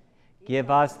heaven.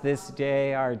 Give us this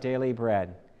day our daily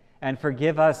bread, and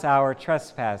forgive us our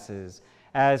trespasses,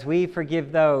 as we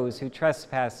forgive those who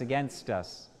trespass against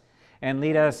us. And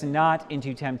lead us not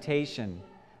into temptation,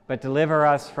 but deliver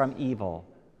us from evil.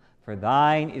 For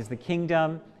thine is the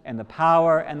kingdom, and the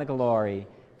power, and the glory,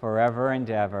 forever and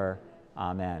ever.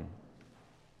 Amen.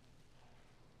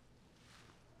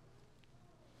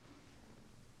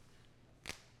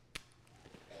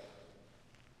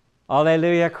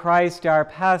 Alleluia, Christ, our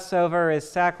Passover, is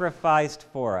sacrificed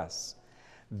for us.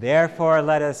 Therefore,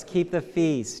 let us keep the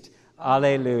feast.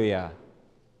 Alleluia.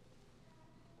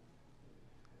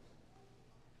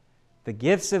 The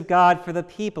gifts of God for the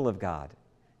people of God.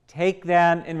 Take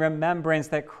them in remembrance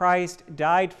that Christ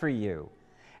died for you,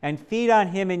 and feed on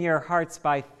him in your hearts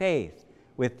by faith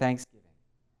with thanksgiving.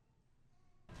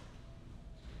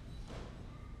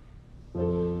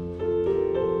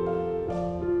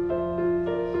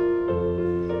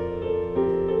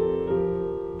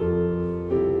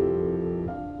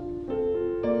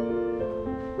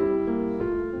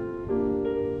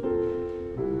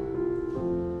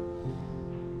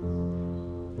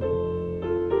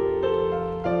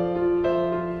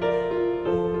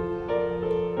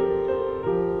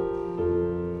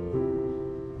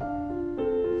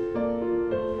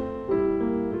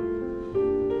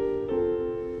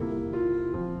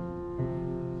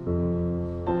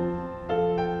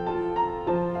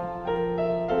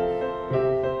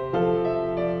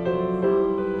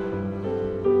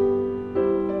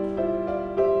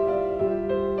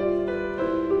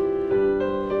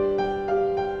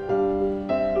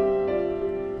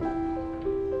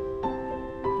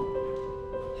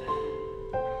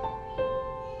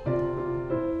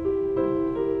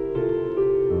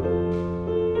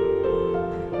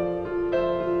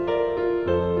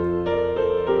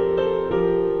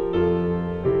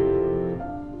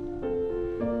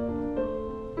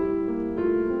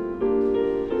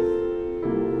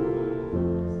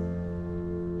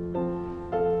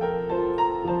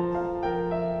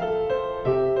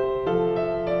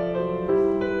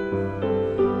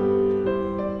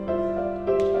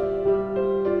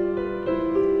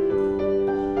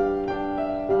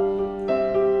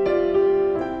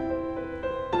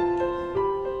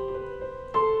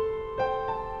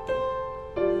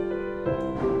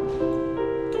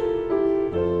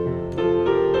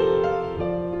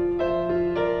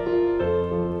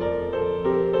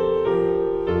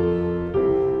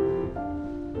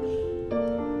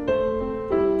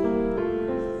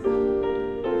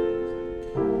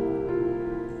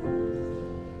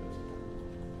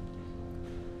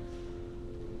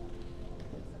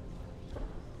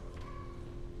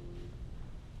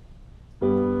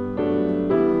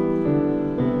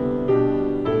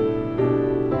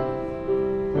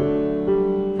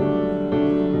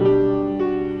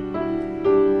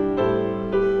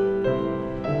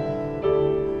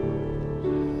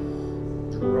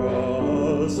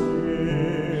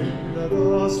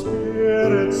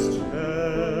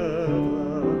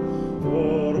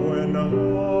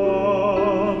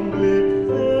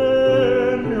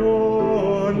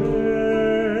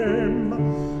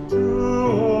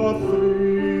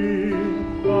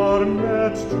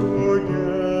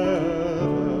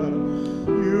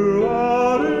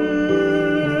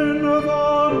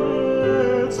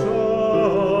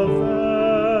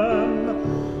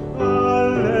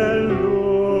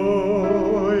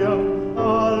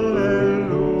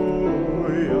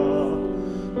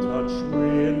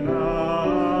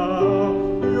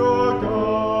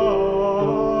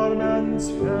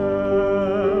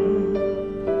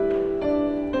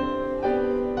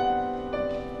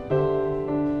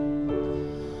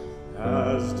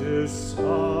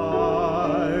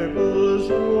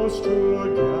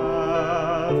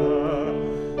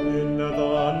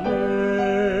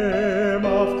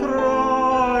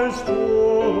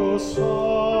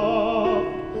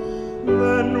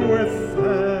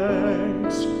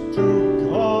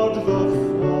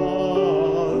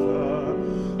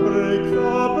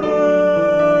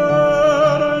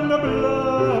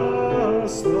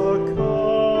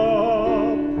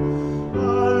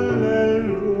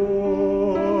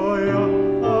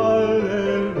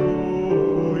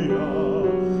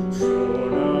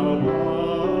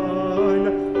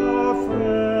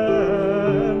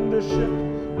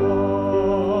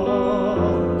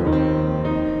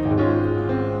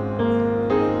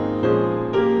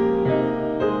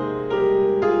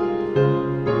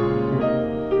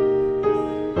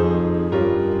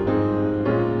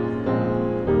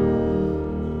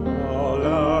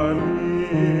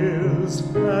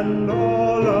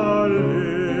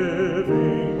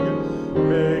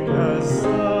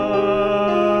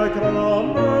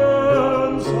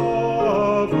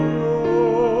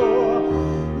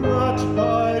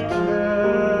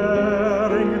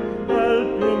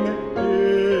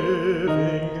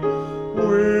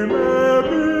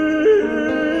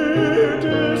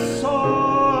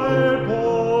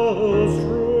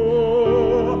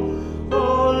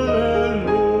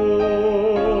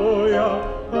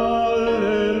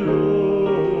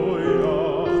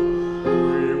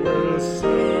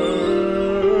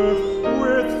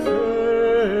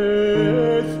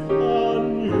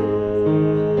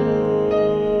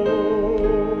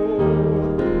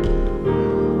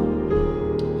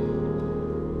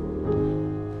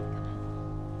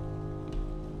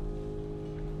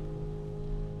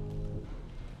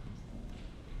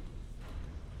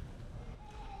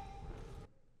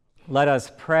 Let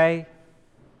us pray.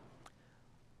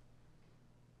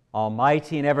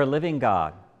 Almighty and ever-living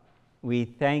God, we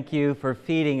thank you for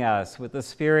feeding us with the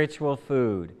spiritual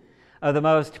food of the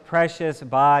most precious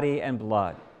body and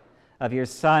blood of your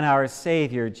Son, our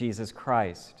Savior, Jesus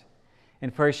Christ,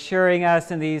 and for assuring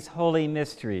us in these holy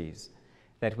mysteries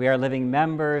that we are living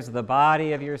members of the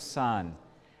body of your Son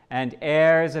and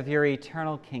heirs of your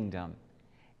eternal kingdom.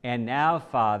 And now,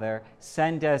 Father,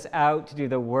 send us out to do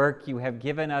the work you have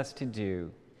given us to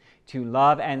do, to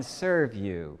love and serve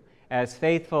you as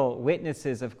faithful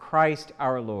witnesses of Christ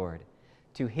our Lord.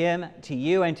 To him, to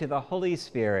you, and to the Holy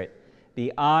Spirit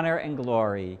be honor and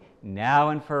glory, now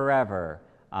and forever.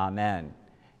 Amen.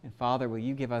 And Father, will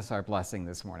you give us our blessing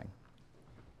this morning?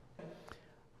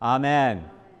 Amen.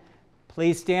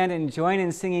 Please stand and join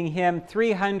in singing hymn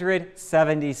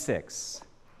 376.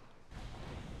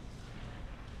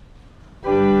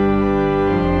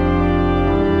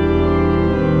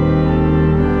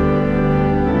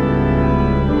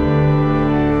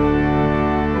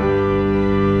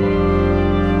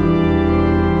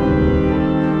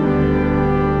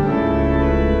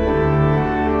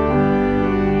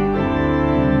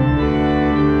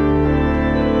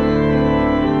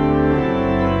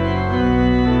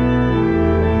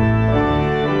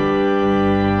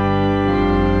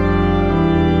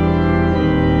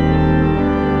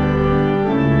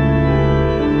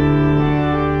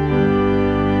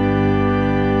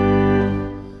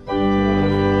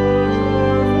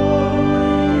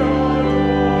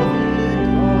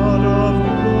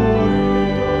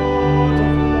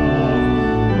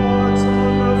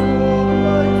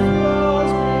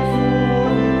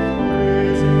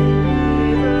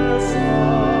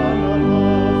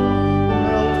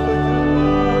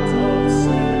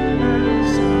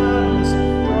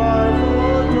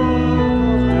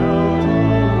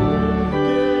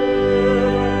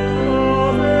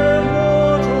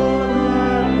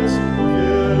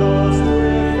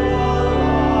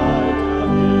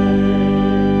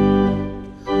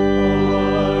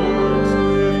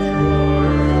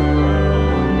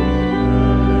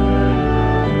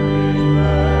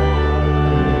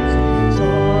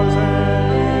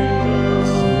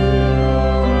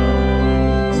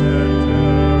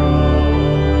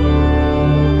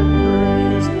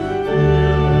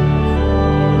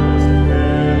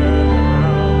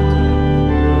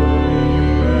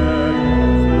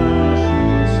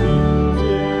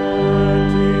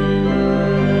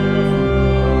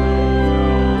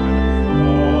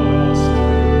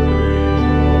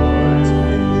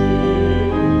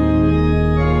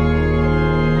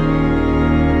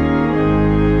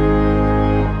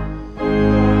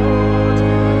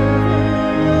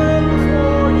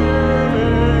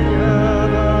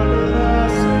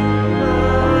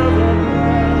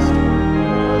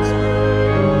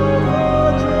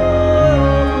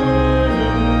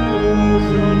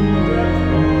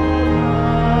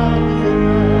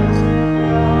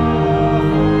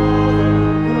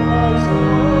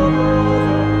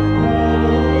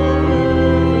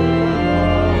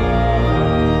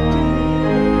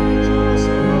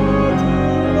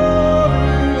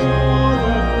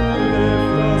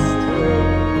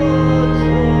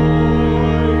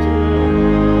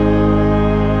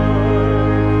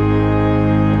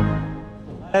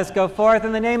 Let us go forth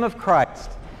in the name of Christ.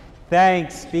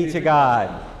 Thanks be to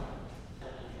God.